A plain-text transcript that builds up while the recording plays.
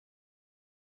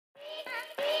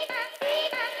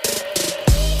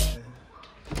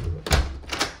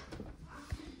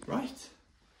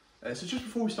So just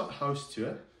before we start the house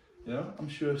tour, you know, I'm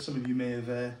sure some of you may have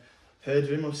heard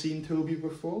of him or seen Toby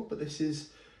before, but this is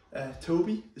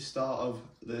Toby, the star of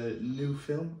the new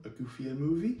film, A Goofier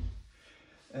Movie.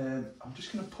 I'm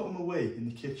just going to put him away in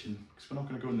the kitchen, because we're not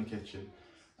going to go in the kitchen,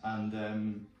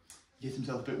 and get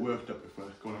himself a bit worked up if we're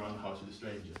going around the house with a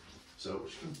stranger. So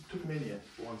just going to tuck him in here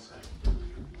for 1 second.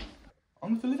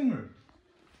 On with the living room.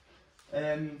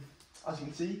 As you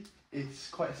can see, it's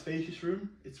quite a spacious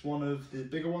room. It's one of the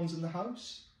bigger ones in the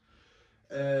house.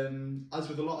 As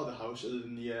with a lot of the house, other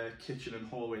than the kitchen and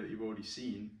hallway that you've already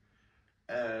seen,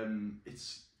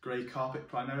 it's grey carpet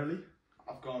primarily.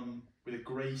 I've gone with a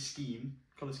grey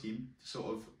colour scheme to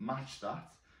sort of match that,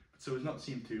 so it's not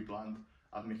seem too bland.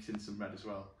 I've mixed in some red as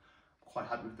well. I'm quite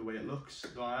happy with the way it looks,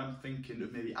 though I am thinking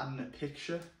of maybe adding a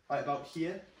picture right about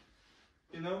here,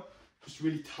 you know, just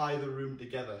really tie the room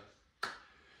together.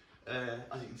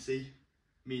 As you can see,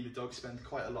 me and the dog spend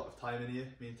quite a lot of time in here,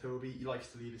 me and Toby. He likes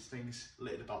to leave his things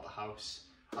littered about the house.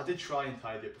 I did try and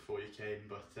tidy it before you came,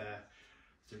 but there's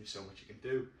only so much you can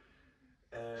do.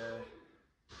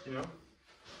 You know, what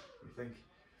do you think?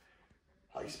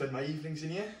 I like to spend my evenings in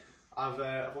here. I've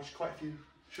watched quite a few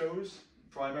shows,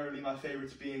 primarily my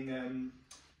favourites being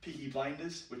Peaky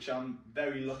Blinders, which I'm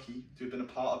very lucky to have been a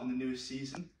part of in the newest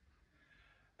season.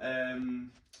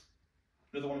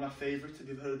 Another one of my favourites, have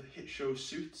you ever heard of the hit show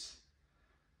Suits?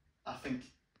 I think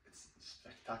it's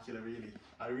spectacular, really.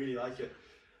 I really like it.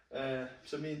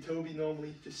 So me and Toby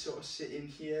normally just sort of sit in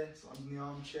here, sometimes in the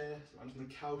armchair, sometimes on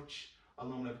the couch. I'll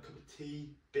normally have a cup of tea,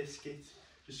 biscuit,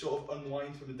 just sort of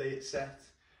unwind from the day it's set.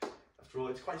 After all,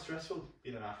 it's quite stressful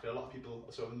being an actor. A lot of people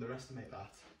sort of underestimate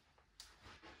that.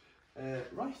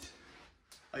 Right,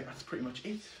 that's pretty much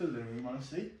it for the living room,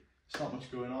 honestly. There's not much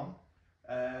going on.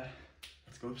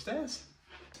 Let's go upstairs.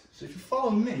 So if you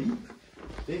follow me,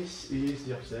 this is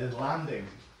the upstairs landing.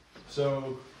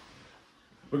 So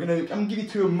I'm gonna give you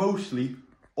tour mostly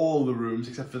all the rooms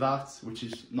except for that, which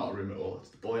is not a room at all, it's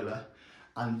the boiler.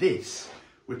 And this,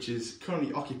 which is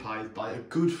currently occupied by a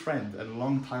good friend and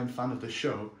long-time fan of the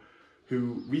show,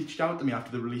 who reached out to me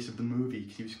after the release of the movie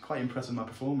because he was quite impressed with my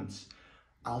performance,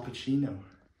 Al Pacino.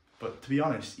 But to be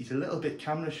honest, he's a little bit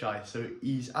camera shy, so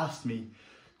he's asked me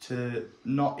to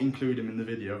not include him in the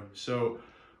video. So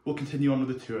we'll continue on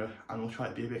with the tour and we'll try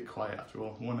to be a bit quiet after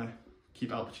all. We want to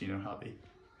keep Al Pacino happy.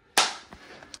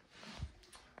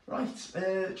 Right,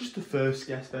 just the first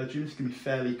guest bedroom. It's going to be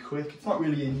fairly quick. It's not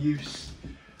really in use.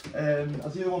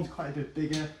 As the other one's quite a bit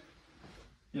bigger.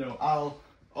 You know, Al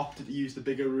opted to use the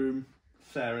bigger room.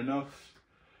 Fair enough.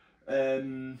 A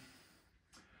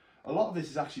lot of this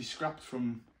is actually scrapped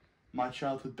from my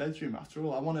childhood bedroom. After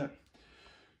all, I want to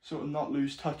sort of not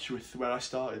lose touch with where I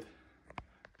started.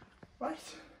 Right,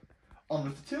 on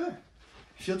with the tour.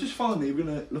 If you'll just follow me, we're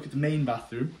going to look at the main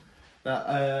bathroom.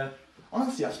 That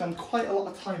honestly, I spend quite a lot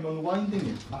of time unwinding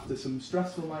in after some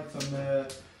stressful nights on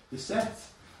the set.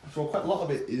 After all, quite a lot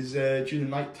of it is during the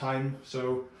night time,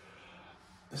 so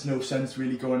there's no sense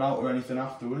really going out or anything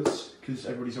afterwards because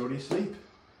everybody's already asleep.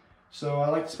 So I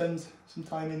like to spend some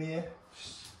time in here,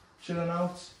 just chilling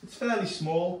out. It's fairly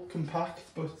small, compact,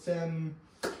 but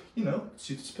you know, it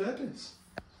suits its purpose.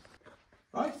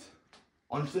 Right,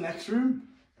 on to the next room.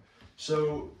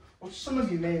 So what some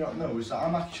of you may not know is that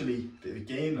I'm actually a bit of a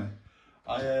gamer.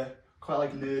 I quite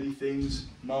like nerdy things,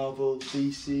 Marvel,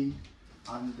 DC,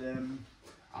 and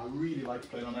I really like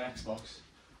playing on my Xbox.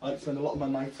 I like to spend a lot of my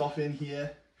nights off in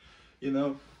here. You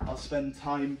know, I'll spend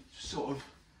time sort of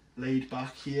laid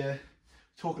back here,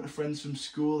 talking to friends from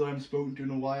school that I haven't spoken to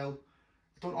in a while.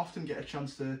 I don't often get a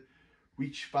chance to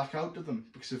reach back out to them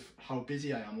because of how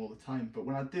busy I am all the time, but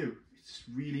when I do, it's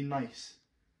really nice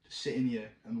to sit in here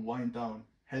and wind down,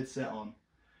 headset on,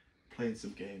 playing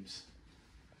some games.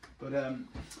 But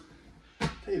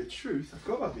tell you the truth, I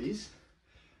forgot about these.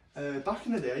 Back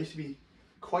in the day I used to be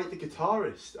quite the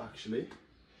guitarist actually.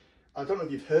 I don't know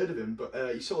if you've heard of him, but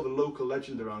he's sort of the local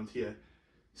legend around here.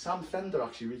 Sam Fender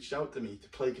actually reached out to me to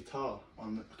play guitar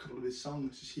on a couple of his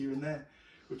songs just here and there,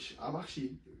 which I'm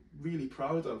actually really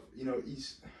proud of. You know, I'm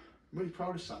really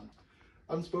proud of Sam.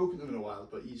 I haven't spoken to him in a while,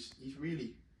 but he's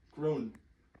really grown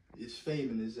his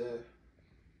fame and his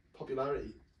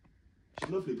popularity. He's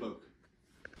a lovely bloke.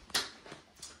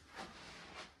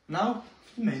 Now,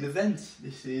 the main event.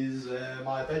 This is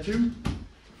my bedroom.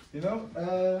 You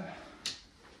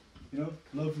know,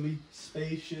 lovely,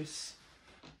 spacious.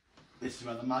 This is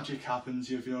where the magic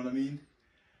happens, if you know what I mean.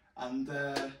 And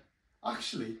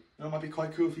actually, you know, it might be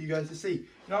quite cool for you guys to see.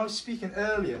 You know, I was speaking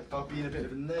earlier about being a bit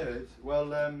of a nerd. Well,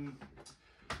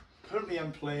 currently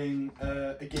I'm playing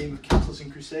a game of Castles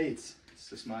and Crusades. It's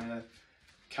just my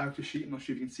character sheet. I'm not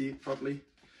sure if you can see it properly.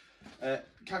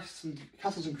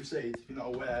 Castles and Crusades, if you're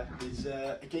not aware, is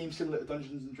a game similar to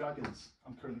Dungeons and Dragons.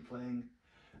 I'm currently playing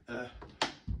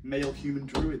male human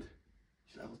druid.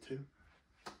 He's level 2.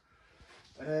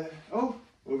 Oh,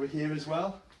 over here as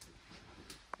well.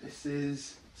 This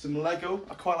is some Lego.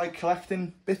 I quite like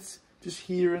collecting bits just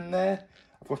here and there.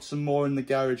 I've got some more in the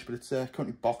garage, but it's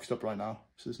currently boxed up right now,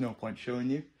 so there's no point showing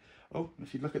you. Oh, and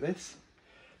if you look at this,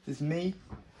 this is me,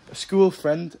 a school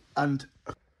friend, and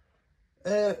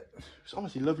it's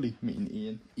honestly lovely meeting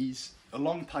Ian. He's a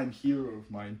long-time hero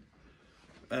of mine.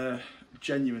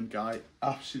 Genuine guy,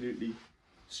 absolutely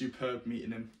superb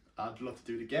meeting him. I'd love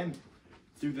to do it again.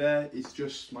 Through there is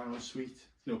just my own suite.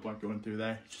 No point going through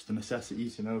there. It's just a necessity,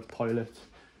 you know, toilet,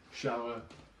 shower,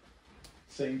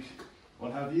 sink,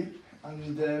 what have you.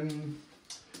 And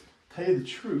tell you the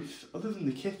truth, other than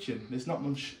the kitchen, there's not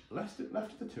much left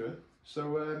of the tour.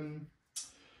 So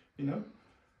you know,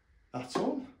 that's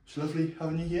all. It's lovely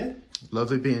having you here.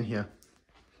 Lovely being here.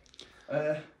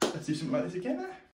 Let's do something like this again.